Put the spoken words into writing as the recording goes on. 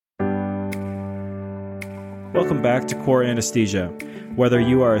Welcome back to Core Anesthesia. Whether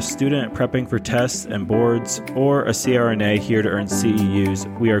you are a student prepping for tests and boards or a CRNA here to earn CEUs,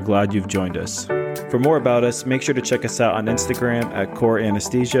 we are glad you've joined us. For more about us, make sure to check us out on Instagram at Core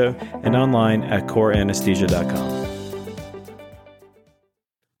Anesthesia and online at coreanesthesia.com.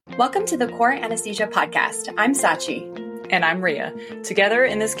 Welcome to the Core Anesthesia Podcast. I'm Sachi. And I'm Rhea. Together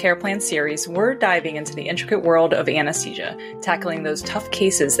in this CarePlan series, we're diving into the intricate world of anesthesia, tackling those tough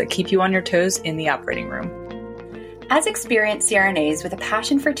cases that keep you on your toes in the operating room. As experienced CRNAs with a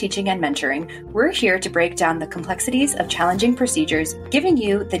passion for teaching and mentoring, we're here to break down the complexities of challenging procedures, giving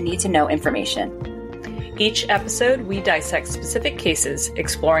you the need-to-know information. Each episode, we dissect specific cases,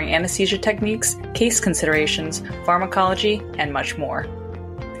 exploring anesthesia techniques, case considerations, pharmacology, and much more.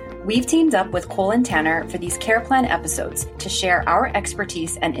 We've teamed up with Cole and Tanner for these CarePlan episodes to share our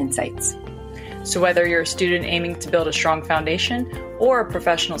expertise and insights. So whether you're a student aiming to build a strong foundation or a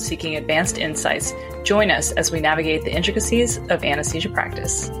professional seeking advanced insights, join us as we navigate the intricacies of anesthesia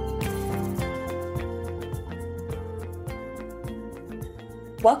practice.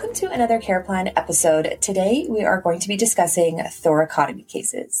 Welcome to another CarePlan episode. Today, we are going to be discussing thoracotomy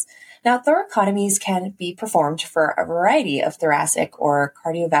cases. Now, thoracotomies can be performed for a variety of thoracic or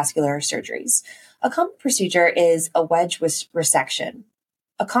cardiovascular surgeries. A common procedure is a wedge resection.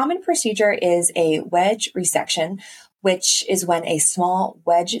 A common procedure is a wedge resection, which is when a small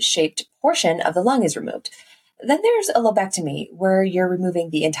wedge-shaped portion of the lung is removed. Then there's a lobectomy, where you're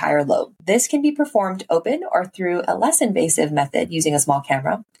removing the entire lobe. This can be performed open or through a less invasive method using a small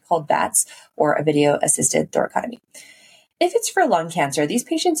camera called VATS, or a video-assisted thoracotomy. If it's for lung cancer, these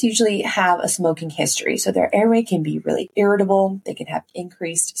patients usually have a smoking history, so their airway can be really irritable. They can have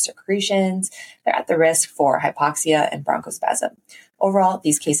increased secretions. They're at the risk for hypoxia and bronchospasm. Overall,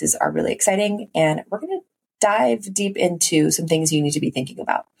 these cases are really exciting, and we're going to dive deep into some things you need to be thinking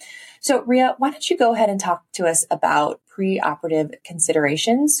about. So, Rhea, why don't you go ahead and talk to us about preoperative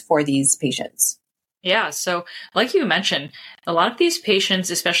considerations for these patients? Yeah, so like you mentioned, a lot of these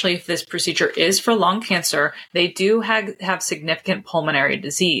patients, especially if this procedure is for lung cancer, they do have significant pulmonary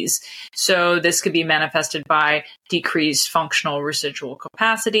disease. So this could be manifested by decreased functional residual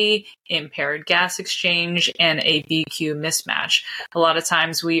capacity, impaired gas exchange, and a VQ mismatch. A lot of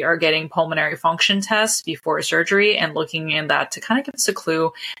times we are getting pulmonary function tests before surgery and looking in that to kind of give us a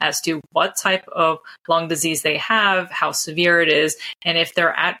clue as to what type of lung disease they have, how severe it is, and if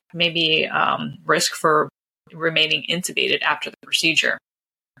they're at maybe risk for remaining intubated after the procedure.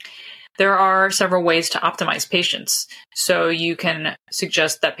 There are several ways to optimize patients. So you can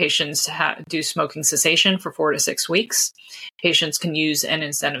suggest that patients do smoking cessation for 4 to 6 weeks. Patients can use an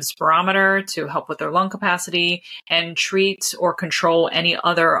incentive spirometer to help with their lung capacity and treat or control any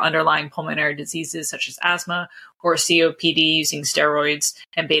other underlying pulmonary diseases such as asthma or COPD using steroids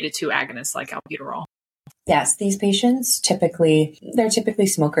and beta-2 agonists like albuterol. Yes, these patients they're typically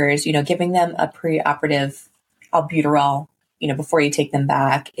smokers. Giving them a preoperative albuterol, before you take them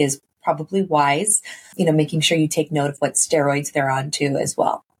back is probably wise. Making sure you take note of what steroids they're on too as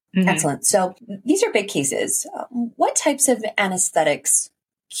well. Mm-hmm. Excellent. So these are big cases. What types of anesthetics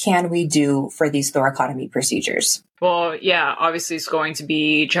can we do for these thoracotomy procedures? Well, yeah, obviously it's going to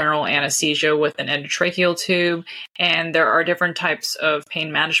be general anesthesia with an endotracheal tube. And there are different types of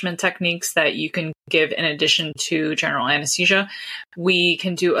pain management techniques that you can give in addition to general anesthesia. We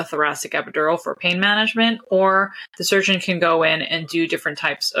can do a thoracic epidural for pain management, or the surgeon can go in and do different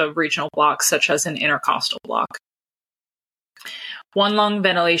types of regional blocks, such as an intercostal block. One lung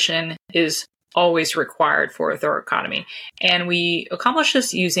ventilation is always required for a thoracotomy. And we accomplish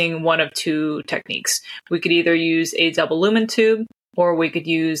this using one of two techniques. We could either use a double lumen tube or we could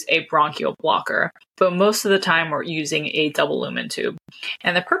use a bronchial blocker. But most of the time we're using a double lumen tube.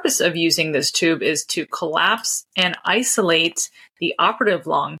 And the purpose of using this tube is to collapse and isolate the operative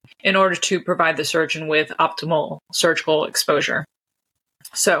lung in order to provide the surgeon with optimal surgical exposure.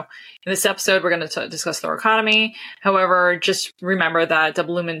 So in this episode, we're going to discuss thoracotomy. However, just remember that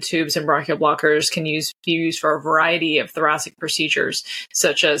double lumen tubes and bronchial blockers can be used for a variety of thoracic procedures,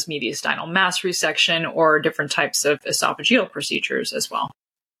 such as mediastinal mass resection or different types of esophageal procedures as well.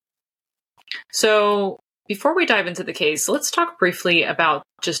 So before we dive into the case, let's talk briefly about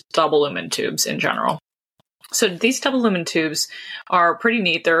just double lumen tubes in general. So these double lumen tubes are pretty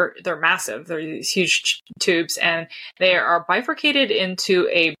neat. They're massive. They're these huge tubes, and they are bifurcated into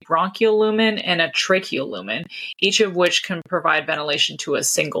a bronchial lumen and a tracheal lumen, each of which can provide ventilation to a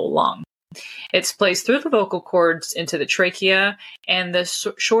single lung. It's placed through the vocal cords into the trachea, and the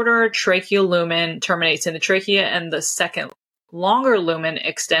shorter tracheal lumen terminates in the trachea, and the second longer lumen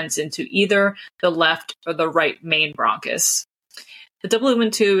extends into either the left or the right main bronchus. The double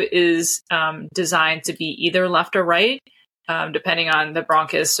lumen tube is designed to be either left or right, depending on the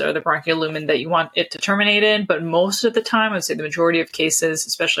bronchus or the bronchial lumen that you want it to terminate in. But most of the time, I would say the majority of cases,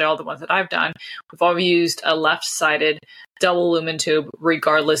 especially all the ones that I've done, we've always used a left-sided double lumen tube,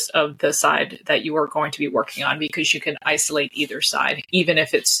 regardless of the side that you are going to be working on, because you can isolate either side, even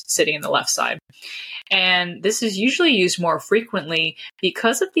if it's sitting in the left side. And this is usually used more frequently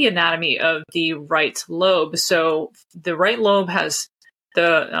because of the anatomy of the right lobe. So the right lobe has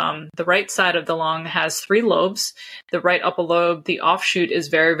the right side of the lung has 3 lobes. The right upper lobe, the offshoot, is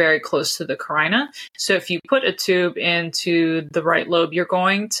very, very close to the carina. So if you put a tube into the right lobe, you're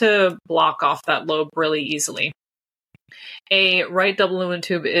going to block off that lobe really easily. A right double lumen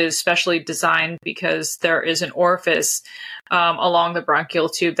tube is specially designed because there is an orifice along the bronchial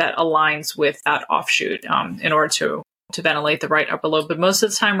tube that aligns with that offshoot in order to ventilate the right upper lobe. But most of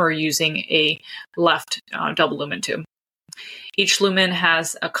the time, we're using a left double lumen tube. Each lumen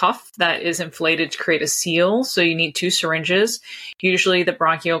has a cuff that is inflated to create a seal, so you need 2 syringes. Usually the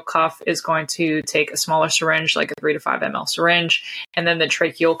bronchial cuff is going to take a smaller syringe, like a 3 to 5 ml syringe, and then the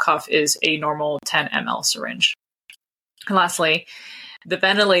tracheal cuff is a normal 10 ml syringe. And lastly, the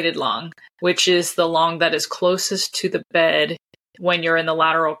ventilated lung, which is the lung that is closest to the bed when you're in the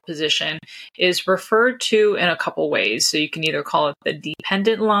lateral position, is referred to in a couple ways. So you can either call it the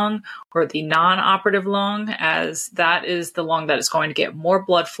dependent lung or the non-operative lung, as that is the lung that is going to get more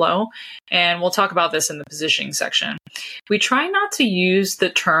blood flow. And we'll talk about this in the positioning section. We try not to use the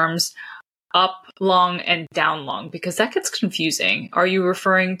terms up lung and down lung because that gets confusing. Are you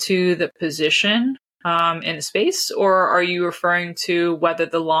referring to the position in space, or are you referring to whether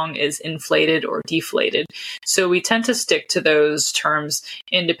the lung is inflated or deflated? So we tend to stick to those terms: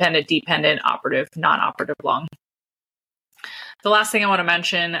 independent, dependent, operative, non-operative lung. The last thing I want to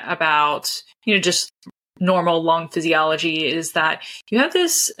mention about, just normal lung physiology is that you have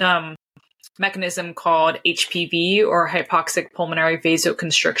this mechanism called HPV, or hypoxic pulmonary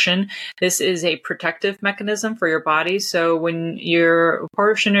vasoconstriction. This is a protective mechanism for your body. So when your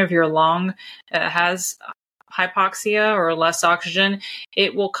portion of your lung has hypoxia or less oxygen,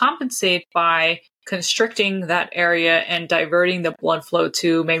 it will compensate by constricting that area and diverting the blood flow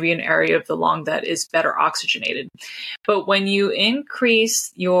to maybe an area of the lung that is better oxygenated. But when you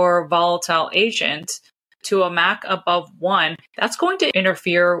increase your volatile agent to a MAC above 1, that's going to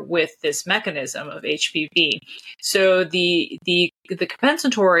interfere with this mechanism of HPV. So the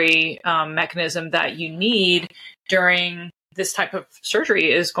compensatory mechanism that you need during this type of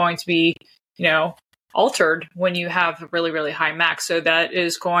surgery is going to be, altered when you have a really, really high MAC. So that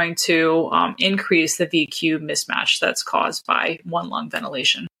is going to increase the VQ mismatch that's caused by one lung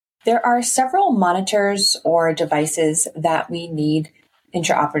ventilation. There are several monitors or devices that we need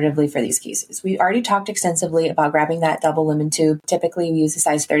intraoperatively for these cases. We already talked extensively about grabbing that double lumen tube. Typically, we use a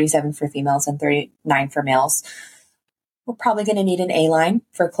size 37 for females and 39 for males. We're probably going to need an A-line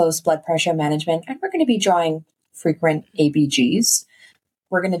for close blood pressure management, and we're going to be drawing frequent ABGs.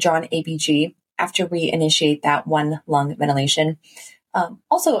 We're going to draw an ABG after we initiate that one lung ventilation.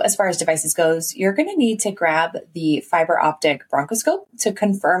 Also, as far as devices goes, you're going to need to grab the fiber optic bronchoscope to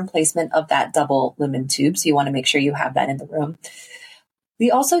confirm placement of that double lumen tube. So you want to make sure you have that in the room. We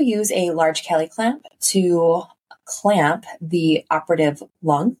also use a large Kelly clamp to clamp the operative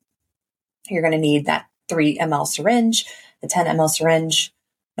lung. You're going to need that 3 ml syringe, the 10 ml syringe,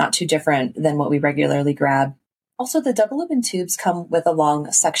 not too different than what we regularly grab. Also, the double lumen tubes come with a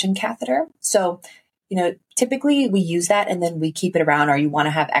long suction catheter. So, typically we use that and then we keep it around, or you want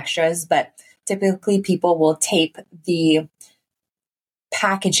to have extras, but typically people will tape the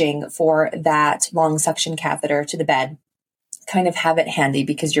packaging for that long suction catheter to the bed. Kind of have it handy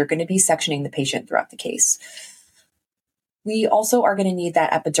because you're going to be suctioning the patient throughout the case. We also are going to need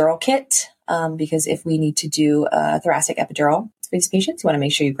that epidural kit because if we need to do a thoracic epidural for these patients, you want to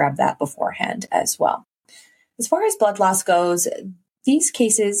make sure you grab that beforehand as well. As far as blood loss goes, these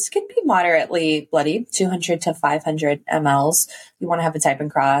cases can be moderately bloody, 200 to 500 mLs. You want to have a type and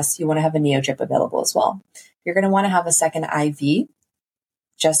cross. You want to have a neo-drip available as well. You're going to want to have a second IV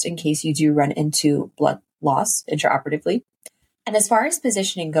just in case you do run into blood loss intraoperatively. And as far as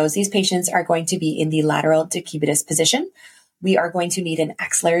positioning goes, these patients are going to be in the lateral decubitus position. We are going to need an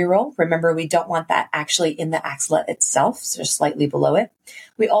axillary roll. Remember, we don't want that actually in the axilla itself, so just slightly below it.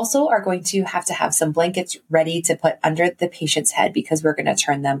 We also are going to have some blankets ready to put under the patient's head because we're going to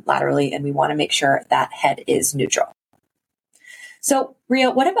turn them laterally and we want to make sure that head is neutral. So, Rhea,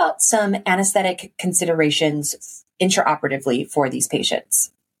 what about some anesthetic considerations intraoperatively for these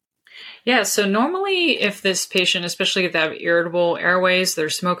patients? Yeah, so normally if this patient, especially if they have irritable airways, they're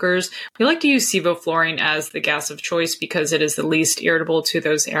smokers, we like to use sevoflurane as the gas of choice because it is the least irritable to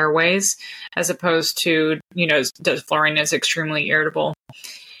those airways, as opposed to, fluorine is extremely irritable.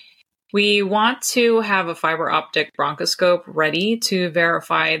 We want to have a fiber optic bronchoscope ready to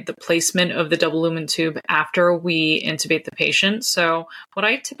verify the placement of the double lumen tube after we intubate the patient. So what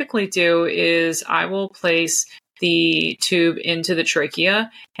I typically do is I will place the tube into the trachea,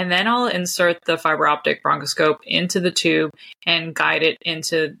 and then I'll insert the fiber optic bronchoscope into the tube and guide it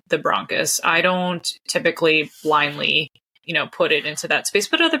into the bronchus. I don't typically blindly put it into that space,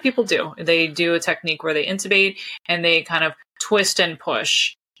 but other people do. They do a technique where they intubate and they kind of twist and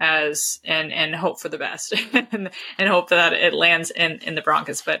push and hope for the best and hope that it lands in the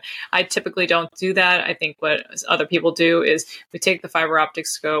bronchus. But I typically don't do that. I think what other people do is we take the fiber optic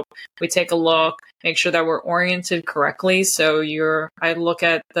scope, we take a look, make sure that we're oriented correctly. So I look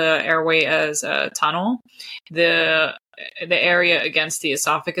at the airway as a tunnel. The area against the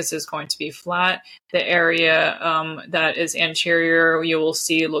esophagus is going to be flat. The area that is anterior, you will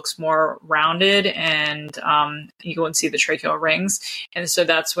see looks more rounded, and you won't see the tracheal rings. And so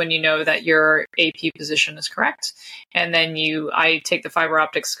that's when you know that your AP position is correct. And then I take the fiber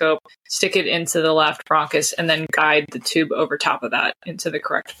optic scope, stick it into the left bronchus, and then guide the tube over top of that into the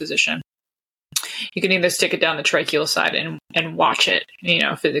correct position. You can either stick it down the tracheal side and watch it,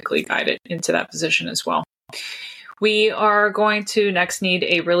 physically guide it into that position as well. We are going to next need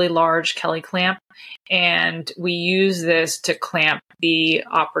a really large Kelly clamp, and we use this to clamp the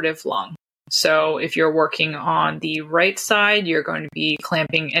operative lung. So if you're working on the right side, you're going to be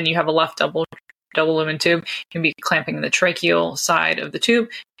clamping, and you have a left double lumen tube, you can be clamping the tracheal side of the tube.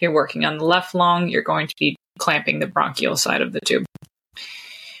 If you're working on the left lung, you're going to be clamping the bronchial side of the tube.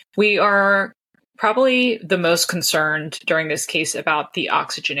 We are probably the most concerned during this case about the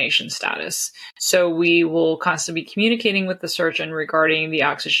oxygenation status. So we will constantly be communicating with the surgeon regarding the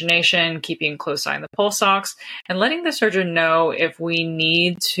oxygenation, keeping a close eye on the pulse ox, and letting the surgeon know if we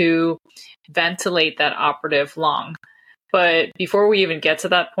need to ventilate that operative lung. But before we even get to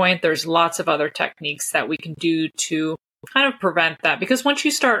that point, there's lots of other techniques that we can do to kind of prevent that, because once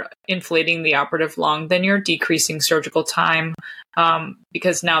you start inflating the operative lung, then you're decreasing surgical time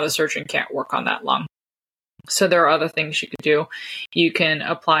because now the surgeon can't work on that lung. So there are other things you could do. You can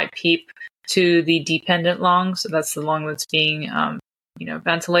apply PEEP to the dependent lung, so that's the lung that's being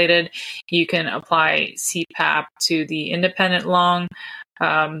ventilated. You can apply CPAP to the independent lung.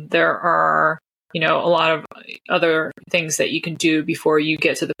 There are a lot of other things that you can do before you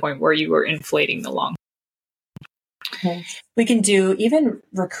get to the point where you are inflating the lung. We can do even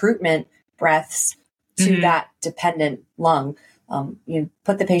recruitment breaths to that dependent lung. You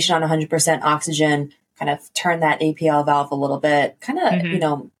put the patient on 100% oxygen, kind of turn that APL valve a little bit, kind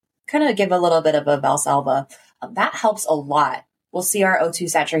of give a little bit of a Valsalva. That helps a lot. We'll see our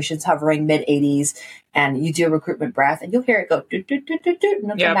O2 saturations hovering mid 80s, and you do a recruitment breath and you'll hear it go doot, doot, doot, doot, doot, and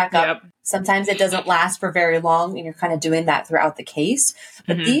it'll come back up. Sometimes it doesn't last for very long, and you're kind of doing that throughout the case.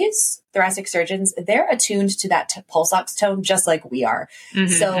 But these thoracic surgeons, they're attuned to that pulse ox tone just like we are.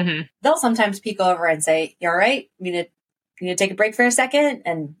 So they'll sometimes peek over and say, "You all right? You need to take a break for a second?"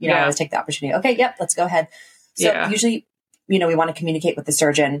 And I always take the opportunity. Okay, yep, let's go ahead. So usually, we want to communicate with the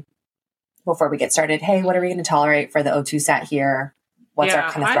surgeon before we get started. Hey, what are we going to tolerate for the O2 sat here? What's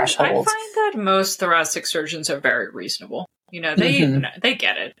our kind of threshold? I find that most thoracic surgeons are very reasonable. They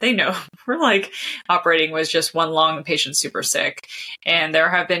get it. They know. We're like operating with just one lung, the patient's super sick. And there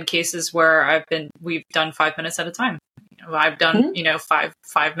have been cases where we've done 5 minutes at a time. I've done,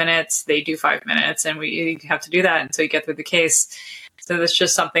 5 minutes, they do 5 minutes, and we have to do that until you get through the case. So that's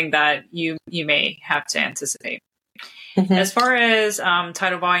just something that you may have to anticipate. As far as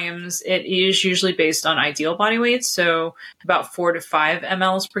tidal volumes, it is usually based on ideal body weight, so about 4 to 5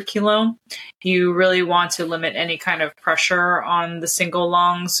 mLs per kilo. You really want to limit any kind of pressure on the single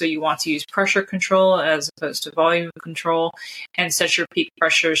lung, so you want to use pressure control as opposed to volume control, and set your peak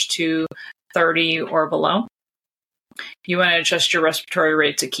pressures to 30 or below. You want to adjust your respiratory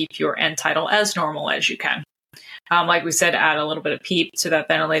rate to keep your end tidal as normal as you can. Like we said, add a little bit of PEEP to that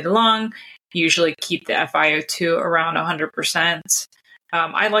ventilated lung. Usually keep the FiO2 around 100%.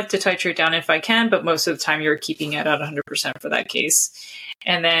 I like to titrate down if I can, but most of the time you're keeping it at 100% for that case.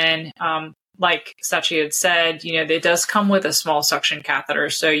 And then, like Sachi had said, it does come with a small suction catheter,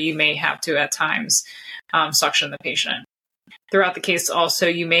 so you may have to at times suction the patient. Throughout the case also,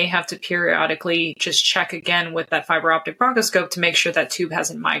 you may have to periodically just check again with that fiber optic bronchoscope to make sure that tube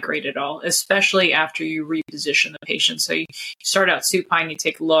hasn't migrated at all, especially after you reposition the patient. So you start out supine, you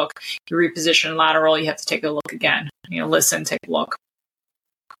take a look, you reposition lateral, you have to take a look again. Listen, take a look.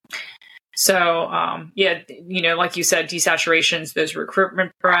 So, like you said, desaturations, those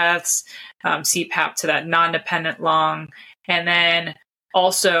recruitment breaths, CPAP to that non-dependent lung. And then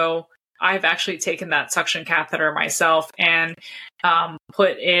also, I've actually taken that suction catheter myself and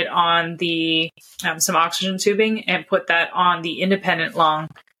put it on some oxygen tubing and put that on the independent lung,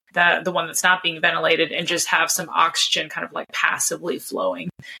 the one that's not being ventilated, and just have some oxygen kind of like passively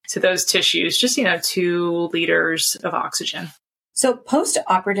flowing to those tissues, just, 2 liters of oxygen. So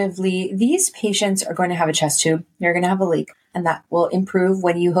post-operatively, these patients are going to have a chest tube. They're going to have a leak, and that will improve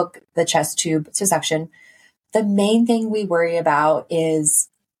when you hook the chest tube to suction. The main thing we worry about is,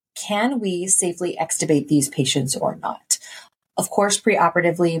 can we safely extubate these patients or not? Of course,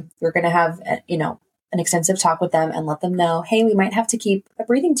 preoperatively, we're going to have, an extensive talk with them and let them know, hey, we might have to keep a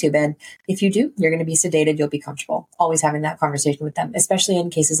breathing tube in. If you do, you're going to be sedated. You'll be comfortable. Always having that conversation with them, especially in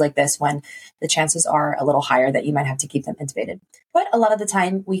cases like this when the chances are a little higher that you might have to keep them intubated. But a lot of the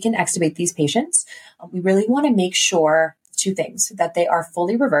time, we can extubate these patients. We really want to make sure 2 things: that they are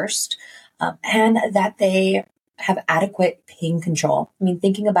fully reversed and that they have adequate pain control. I mean,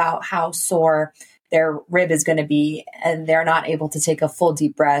 thinking about how sore their rib is going to be and they're not able to take a full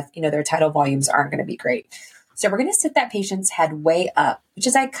deep breath, their tidal volumes aren't going to be great. So we're going to sit that patient's head way up, which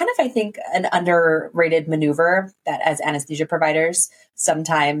is I think an underrated maneuver that as anesthesia providers,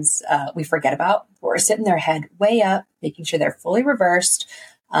 sometimes we forget about. We're sitting their head way up, making sure they're fully reversed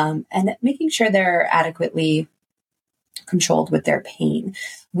and making sure they're adequately controlled with their pain.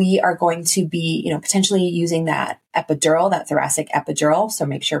 We are going to be, potentially using that epidural, that thoracic epidural. So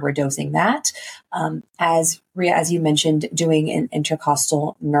make sure we're dosing that. As Rhea, as you mentioned, doing an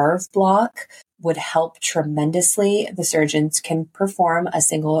intercostal nerve block would help tremendously. The surgeons can perform a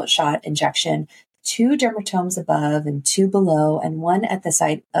single shot injection, 2 dermatomes above and 2 below, and 1 at the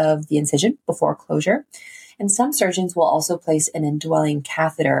site of the incision before closure. And some surgeons will also place an indwelling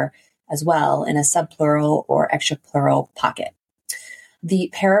catheter as well in a subpleural or extrapleural pocket. The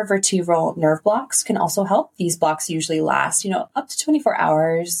paravertebral nerve blocks can also help. These blocks usually last, up to 24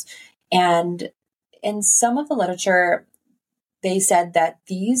 hours. And in some of the literature, they said that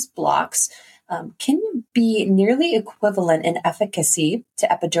these blocks can be nearly equivalent in efficacy to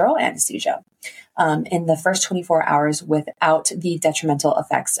epidural anesthesia in the first 24 hours without the detrimental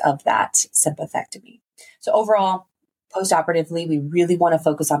effects of that sympathectomy. So overall, post-operatively, we really want to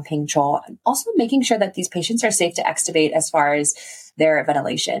focus on pain control and also making sure that these patients are safe to extubate as far as their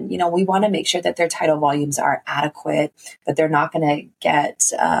ventilation. We want to make sure that their tidal volumes are adequate, that they're not going to get,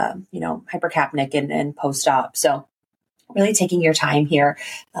 hypercapnic in post-op. So really taking your time here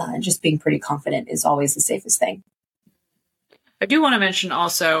and just being pretty confident is always the safest thing. I do want to mention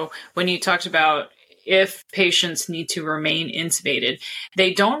also, when you talked about if patients need to remain intubated,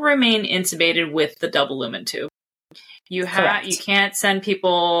 they don't remain intubated with the double lumen tube. You can't send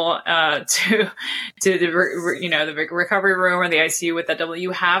people to the recovery room or the ICU with that double.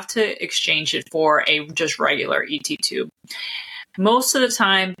 You have to exchange it for a just regular ET tube. Most of the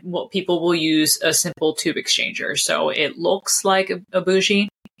time, people will use a simple tube exchanger. So it looks like a bougie,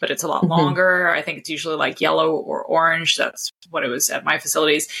 but it's a lot longer. I think it's usually like yellow or orange. That's what it was at my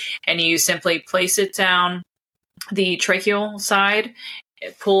facilities. And you simply place it down the tracheal side,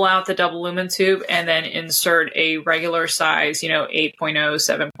 pull out the double lumen tube, and then insert a regular size, 8.0,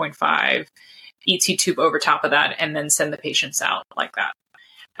 7.5 ET tube over top of that, and then send the patients out like that.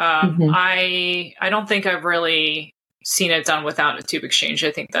 I don't think I've really seen it done without a tube exchange.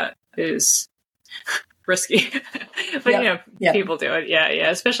 I think that is risky, but people do it. Yeah.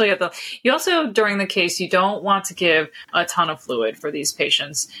 Especially you also, during the case, you don't want to give a ton of fluid for these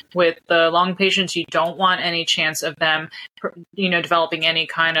patients. With the lung patients, you don't want any chance of them, developing any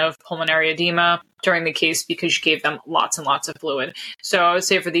kind of pulmonary edema during the case because you gave them lots and lots of fluid. So I would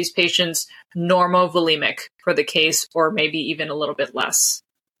say for these patients, normovolemic for the case, or maybe even a little bit less.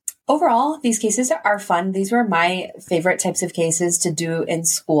 Overall, these cases are fun. These were my favorite types of cases to do in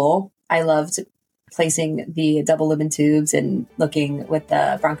school. I loved placing the double lumen tubes and looking with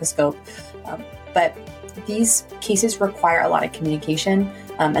the bronchoscope. But these cases require a lot of communication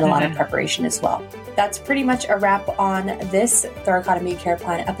and a lot of preparation as well. That's pretty much a wrap on this Thoracotomy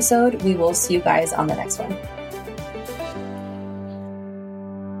CarePlan episode. We will see you guys on the next one.